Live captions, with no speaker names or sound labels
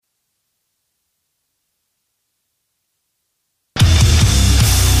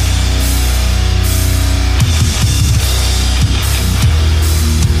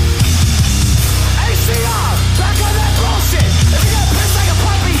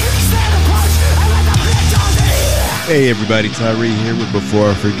Hey everybody, Tyree here with Before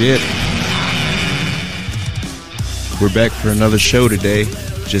I Forget. We're back for another show today,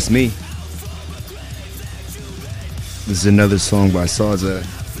 just me. This is another song by Salsa,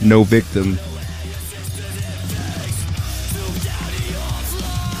 No Victim.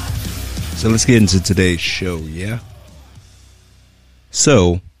 So let's get into today's show, yeah?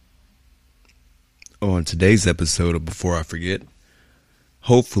 So, on today's episode of Before I Forget,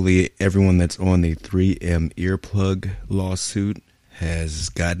 hopefully everyone that's on the 3M earplug lawsuit has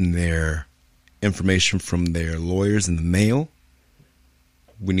gotten their information from their lawyers in the mail.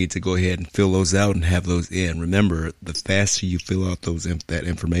 We need to go ahead and fill those out and have those in. Remember, the faster you fill out that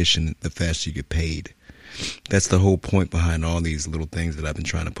information, the faster you get paid. That's the whole point behind all these little things that I've been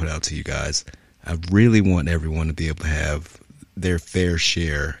trying to put out to you guys. I really want everyone to be able to have their fair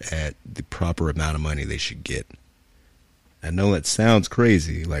share at the proper amount of money they should get. I know that sounds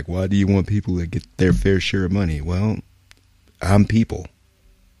crazy. Like, why do you want people to get their fair share of money? Well, I'm people.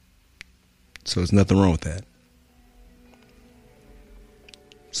 So there's nothing wrong with that.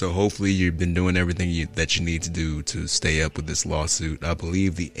 So hopefully you've been doing everything that you need to do to stay up with this lawsuit. I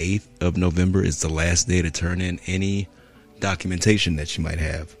believe the 8th of November is the last day to turn in any documentation that you might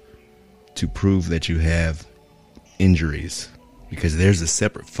have to prove that you have injuries. Because there's a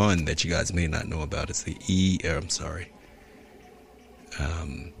separate fund that you guys may not know about. It's the EIF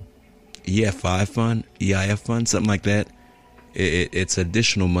fund, something like that. It's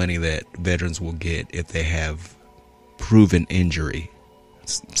additional money that veterans will get if they have proven injury,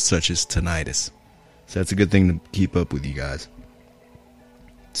 such as tinnitus. So that's a good thing to keep up with, you guys.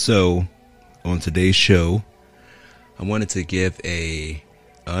 So, on today's show, I wanted to give a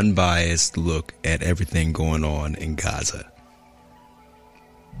unbiased look at everything going on in Gaza.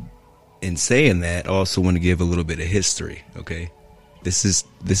 In saying that, I also want to give a little bit of history, okay? This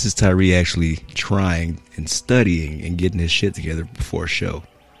is Tyree actually trying and studying and getting his shit together before a show.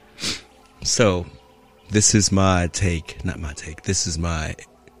 So, this is my take, not my take. This is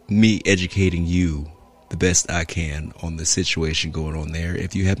me educating you the best I can on the situation going on there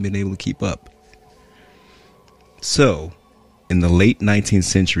if you haven't been able to keep up. So, in the late 19th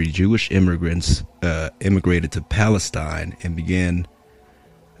century, Jewish immigrants immigrated to Palestine and began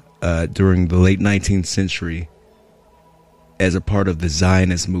during the late 19th century as a part of the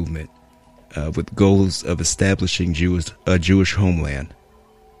Zionist movement with goals of establishing a Jewish homeland.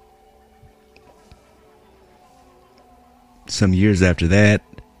 Some years after that,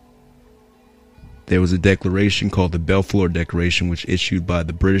 there was a declaration called the Balfour Declaration, which issued by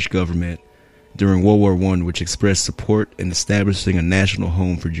the British government during World War I, which expressed support in establishing a national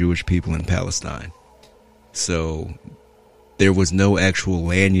home for Jewish people in Palestine. So there was no actual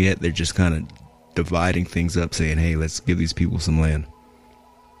land yet. They're just kind of dividing things up, saying, hey, let's give these people some land.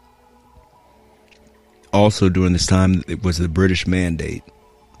 Also during this time, it was the British Mandate.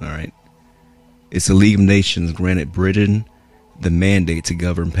 All right. It's the League of Nations granted Britain the mandate to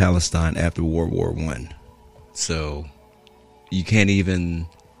govern Palestine after World War I. So you can't even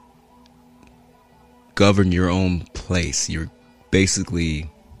govern your own place. You're basically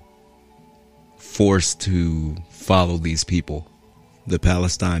forced to follow these people. The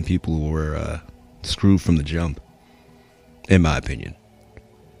Palestine people were screwed from the jump, in my opinion.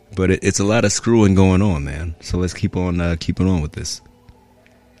 But it's a lot of screwing going on, man. So let's keep on keeping on with this.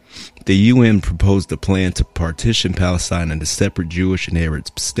 The UN proposed a plan to partition Palestine into separate Jewish and Arab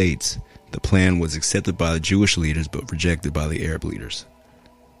states. The plan was accepted by the Jewish leaders but rejected by the Arab leaders.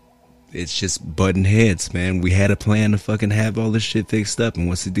 It's just butting heads, man. We had a plan to fucking have all this shit fixed up, and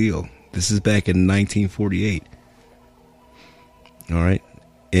what's the deal? This is back in 1948. All right.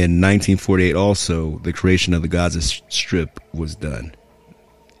 In 1948 also, the creation of the Gaza Strip was done.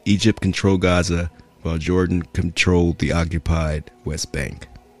 Egypt controlled Gaza, while Jordan controlled the occupied West Bank.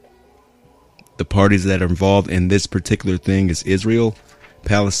 The parties that are involved in this particular thing is Israel,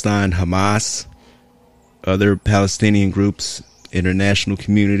 Palestine, Hamas, other Palestinian groups, international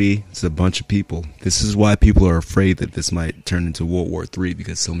community. It's a bunch of people. This is why people are afraid that this might turn into World War III,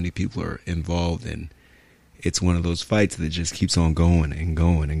 because so many people are involved, and it's one of those fights that just keeps on going and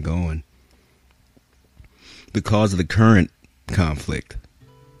going and going. Because of the current conflict,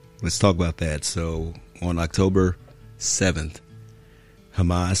 let's talk about that. So on October 7th,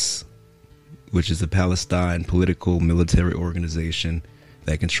 Hamas, which is a Palestine political military organization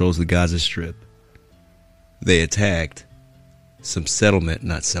that controls the Gaza Strip, they attacked some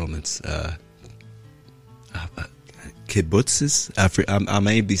kibbutzes. I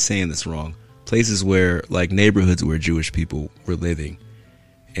may be saying this wrong. Places where, like neighborhoods where Jewish people were living,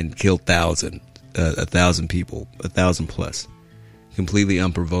 and killed 1,000 people, 1,000 plus, completely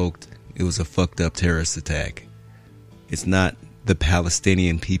unprovoked. It was a fucked up terrorist attack. It's not the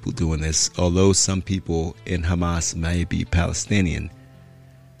Palestinian people doing this, although some people in Hamas may be Palestinian.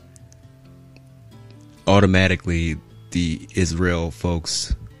 Automatically, the Israel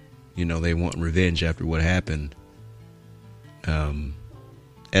folks, they want revenge after what happened.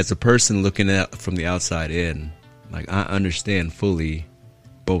 As a person looking at from the outside in, like, I understand fully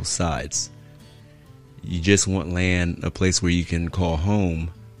both sides. You just want land, a place where you can call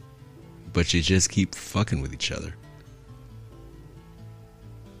home, but you just keep fucking with each other.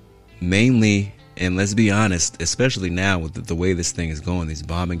 Mainly, and let's be honest, especially now with the way this thing is going, these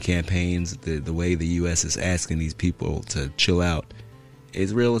bombing campaigns, the way the U.S. is asking these people to chill out,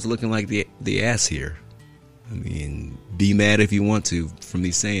 Israel is looking like the ass here. I mean, be mad if you want to from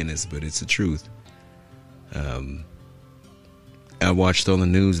me saying this, but it's the truth. I watched on the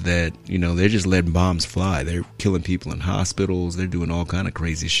news that, they're just letting bombs fly. They're killing people in hospitals. They're doing all kind of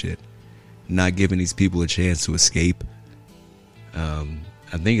crazy shit. Not giving these people a chance to escape.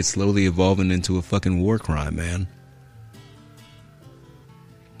 I think it's slowly evolving into a fucking war crime, man.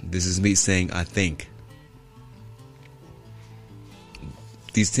 This is me saying I think.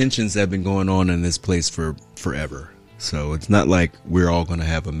 These tensions have been going on in this place for forever. So it's not like we're all going to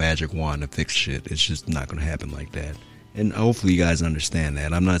have a magic wand to fix shit. It's just not going to happen like that. And hopefully you guys understand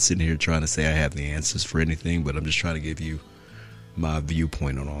that. I'm not sitting here trying to say I have the answers for anything, but I'm just trying to give you my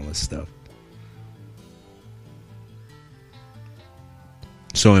viewpoint on all this stuff.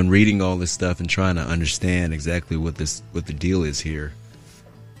 So in reading all this stuff and trying to understand exactly what the deal is here,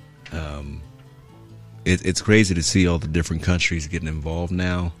 it's crazy to see all the different countries getting involved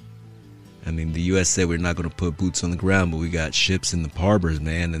now. I mean, the U.S. said we're not going to put boots on the ground, but we got ships in the harbors,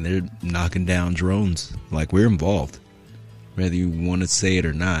 man, and they're knocking down drones. Like, we're involved, whether you want to say it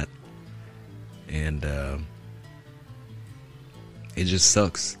or not. And it just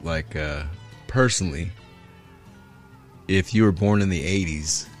sucks. Like, personally, if you were born in the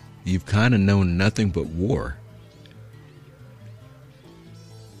 80s, you've kind of known nothing but war.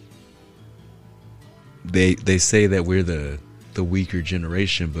 They say that we're the weaker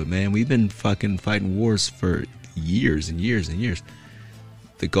generation, but man, we've been fucking fighting wars for years and years and years.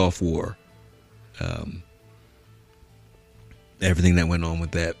 The Gulf War, everything that went on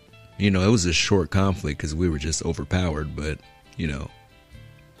with that, it was a short conflict because we were just overpowered, but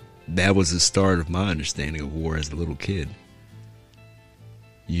that was the start of my understanding of war as a little kid.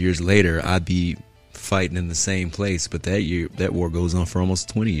 Years later, I'd be fighting in the same place, but that war goes on for almost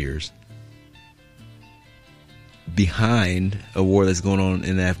 20 years. Behind a war that's going on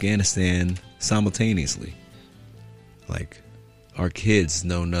in Afghanistan simultaneously. Like, our kids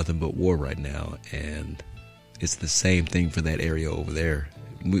know nothing but war right now, and it's the same thing for that area over there.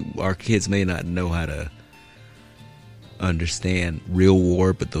 Our kids may not know how to understand real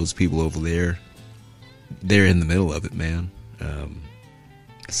war, but those people over there, they're in the middle of it, man. I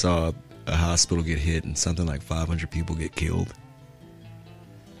saw a hospital get hit and something like 500 people get killed.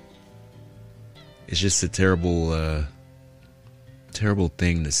 It's just a terrible, terrible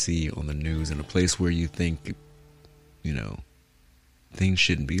thing to see on the news in a place where you think, things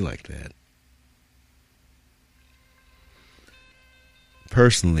shouldn't be like that.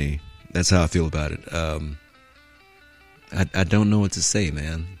 Personally, that's how I feel about it. I don't know what to say,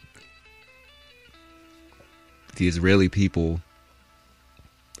 man. The Israeli people,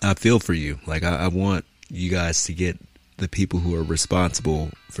 I feel for you. Like, I want you guys to get the people who are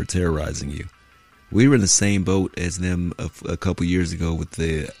responsible for terrorizing you. We were in the same boat as them a couple years ago with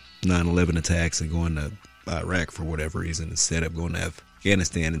the 9/11 attacks and going to Iraq for whatever reason instead of going to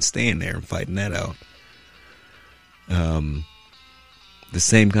Afghanistan and staying there and fighting that out. The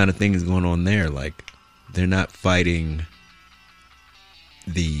same kind of thing is going on there. Like, they're not fighting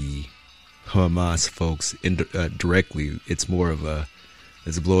the Hamas folks directly. It's more of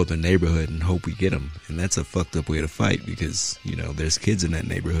let's blow up the neighborhood and hope we get them. And that's a fucked up way to fight because, there's kids in that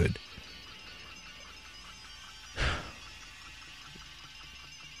neighborhood.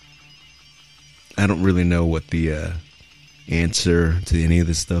 I don't really know what the answer to any of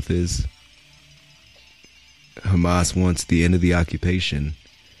this stuff is. Hamas wants the end of the occupation.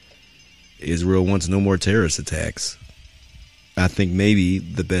 Israel wants no more terrorist attacks. I think maybe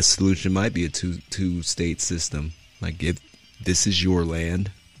the best solution might be a two-state system. Like, if this is your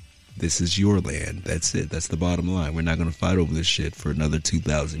land, this is your land. That's it. That's the bottom line. We're not going to fight over this shit for another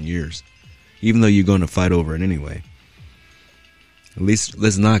 2,000 years. Even though you're going to fight over it anyway. At least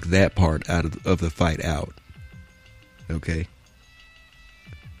let's knock that part out of the fight out. Okay?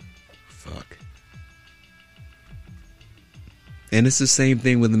 Fuck. And it's the same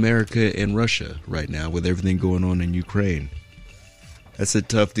thing with America and Russia right now with everything going on in Ukraine. That's a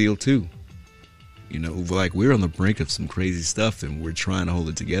tough deal too. You know, like we're on the brink of some crazy stuff and we're trying to hold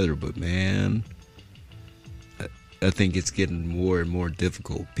it together, but man, I think it's getting more and more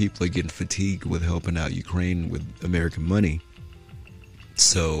difficult. People are getting fatigued with helping out Ukraine with American money.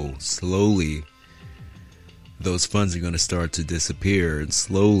 So slowly, those funds are going to start to disappear, and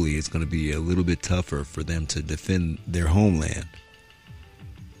slowly it's going to be a little bit tougher for them to defend their homeland.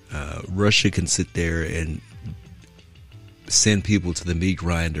 Russia can sit there and send people to the meat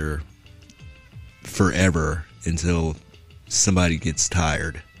grinder forever until somebody gets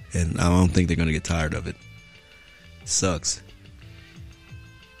tired, and I don't think they're going to get tired of it. Sucks.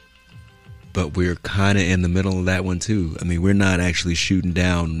 But we're kind of in the middle of that one too. I mean, we're not actually shooting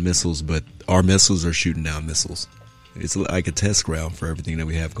down missiles, but our missiles are shooting down missiles. It's like a test ground for everything that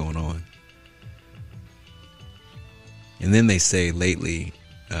we have going on. And then they say lately,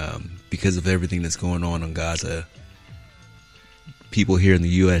 because of everything that's going on in Gaza, people here in the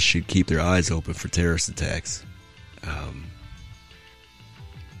U.S. should keep their eyes open for terrorist attacks.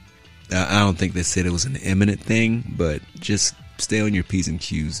 I don't think they said it was an imminent thing, but just stay on your P's and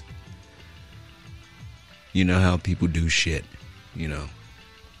Q's. You know how people do shit, you know.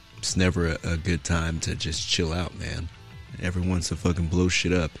 It's never a good time to just chill out, man. Everyone wants to fucking blow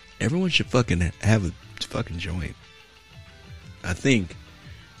shit up. Everyone should fucking have a fucking joint. I think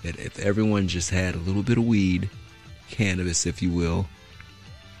that if everyone just had a little bit of weed, cannabis if you will,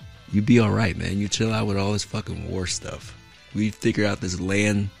 you'd be alright, man. You chill out with all this fucking war stuff. We figure out this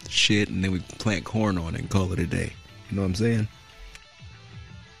land shit and then we plant corn on it and call it a day. You know what I'm saying?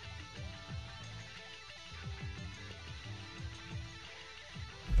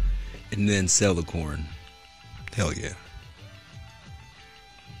 And then sell the corn. Hell yeah.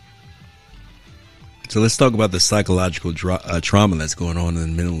 So let's talk about the psychological trauma that's going on in the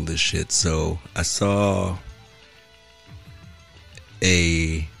middle of this shit. So I saw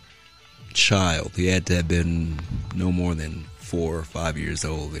a child. He had to have been no more than 4 or 5 years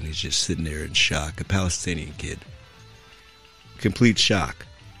old, and he's just sitting there in shock. A Palestinian kid. Complete shock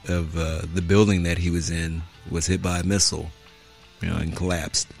of the building that he was in was hit by a missile, you know, and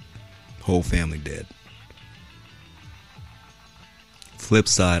collapsed. Whole family dead. Flip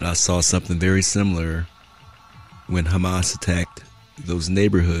side, I saw something very similar when Hamas attacked those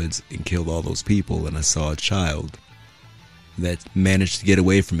neighborhoods and killed all those people, and I saw a child that managed to get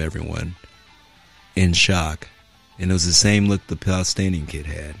away from everyone in shock, and it was the same look the Palestinian kid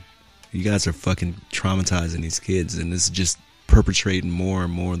had. You guys are fucking traumatizing these kids, and it's just perpetrating more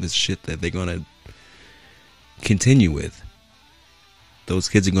and more of this shit that they're gonna continue with. Those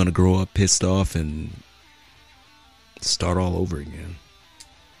kids are gonna grow up pissed off and start all over again.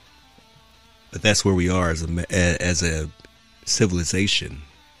 But that's where we are as a civilization,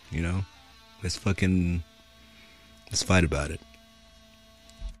 you know? Let's fight about it.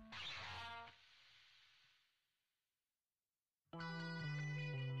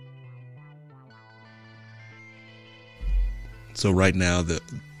 So right now,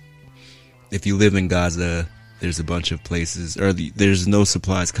 if you live in Gaza, there's a bunch of places, there's no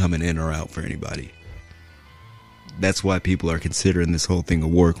supplies coming in or out for anybody. That's why people are considering this whole thing a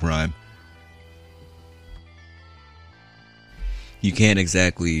war crime. You can't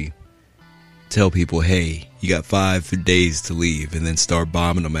exactly tell people, hey, you got 5 days to leave, and then start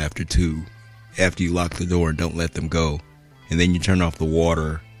bombing them after 2, after you lock the door and don't let them go. And then you turn off the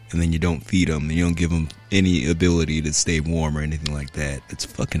water, and then you don't feed them, and you don't give them any ability to stay warm or anything like that. It's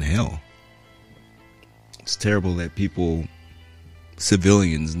fucking hell. It's terrible that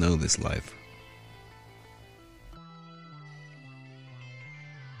civilians know this life.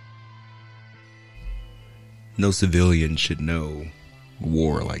 No civilian should know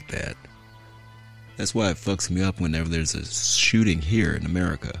war like that. That's why it fucks me up whenever there's a shooting here in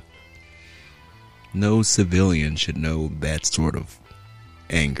America. No civilian should know that sort of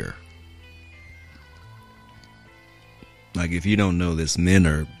anger. Like, if you don't know this, men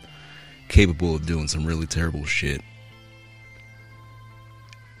are capable of doing some really terrible shit.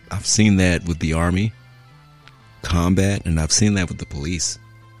 I've seen that with the army, combat, and I've seen that with the police.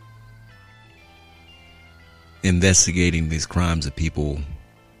 Investigating these crimes of people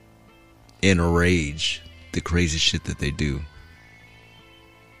in a rage, the crazy shit that they do.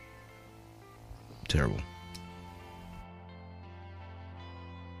 Terrible.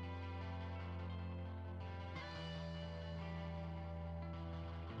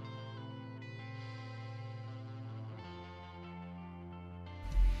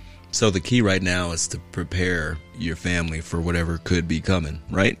 So the key right now is to prepare your family for whatever could be coming,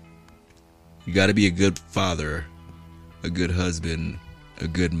 right? You got to be a good father, a good husband, a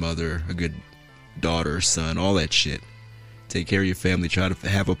good mother, a good daughter, son, all that shit. Take care of your family. Try to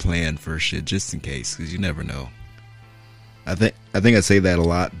have a plan for shit just in case, because you never know. I think I say that a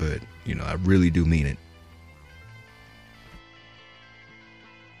lot, but you know, I really do mean it.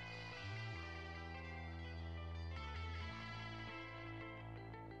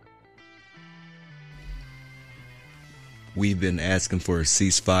 We've been asking for a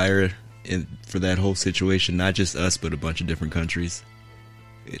ceasefire for that whole situation, not just us, but a bunch of different countries.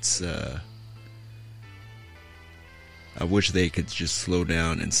 It's I wish they could just slow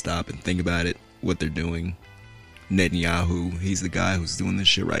down and stop and think about it, what they're doing. Netanyahu, he's the guy who's doing this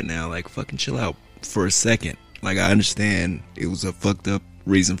shit right now. Like, fucking chill out for a second. Like, I understand it was a fucked up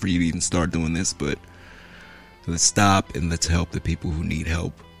reason for you to even start doing this, but let's stop and let's help the people who need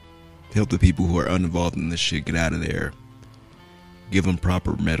help. Help the people who are uninvolved in this shit get out of there. Give them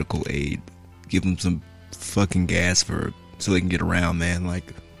proper medical aid. Give them some fucking gas so they can get around, man.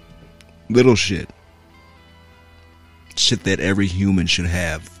 Like, little shit. Shit that every human should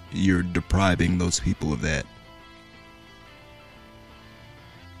have. You're depriving those people of that.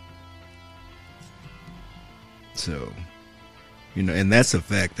 So, you know, and that's a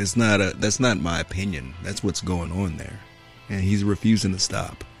fact. That's not my opinion. That's what's going on there. And he's refusing to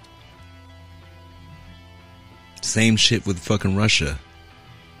stop. Same shit with fucking Russia.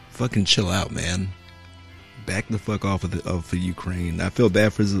 Fucking chill out, man. Back the fuck off of Ukraine. I feel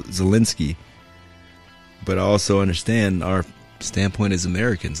bad for Zelensky, but I also understand our standpoint as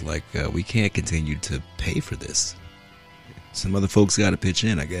Americans. Like, we can't continue to pay for this. Some other folks got to pitch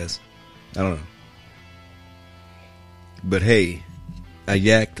in, I guess. I don't know. But hey, I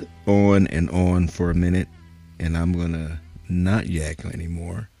yacked on and on for a minute, and I'm gonna not yak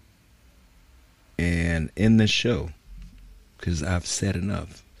anymore and end this show because I've said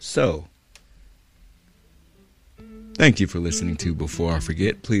enough. So, thank you for listening to Before I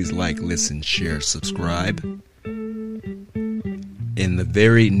Forget. Please like, listen, share, subscribe. In the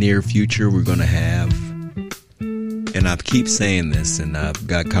very near future, we're going to have, and I keep saying this, and I've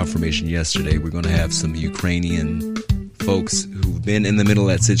got confirmation yesterday, we're going to have some Ukrainian folks who've been in the middle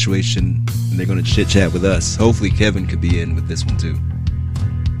of that situation, and they're going to chit-chat with us. Hopefully Kevin could be in with this one too.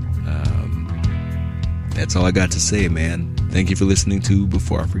 That's all I got to say, man. Thank you for listening to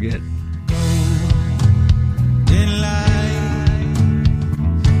Before I Forget.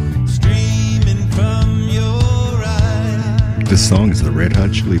 This song is the Red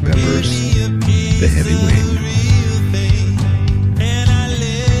Hot Chili Peppers, The Heavy Wing.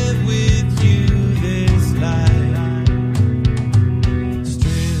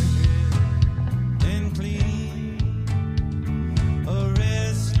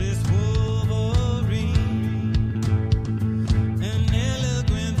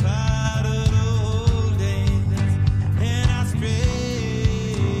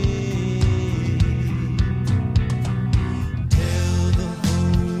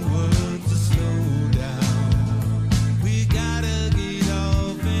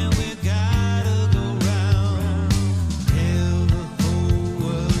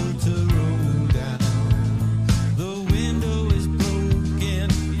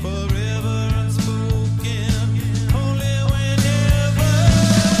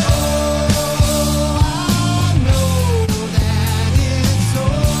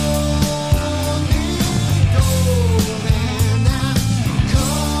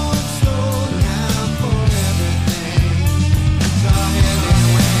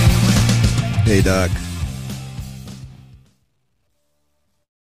 Hey, Doc.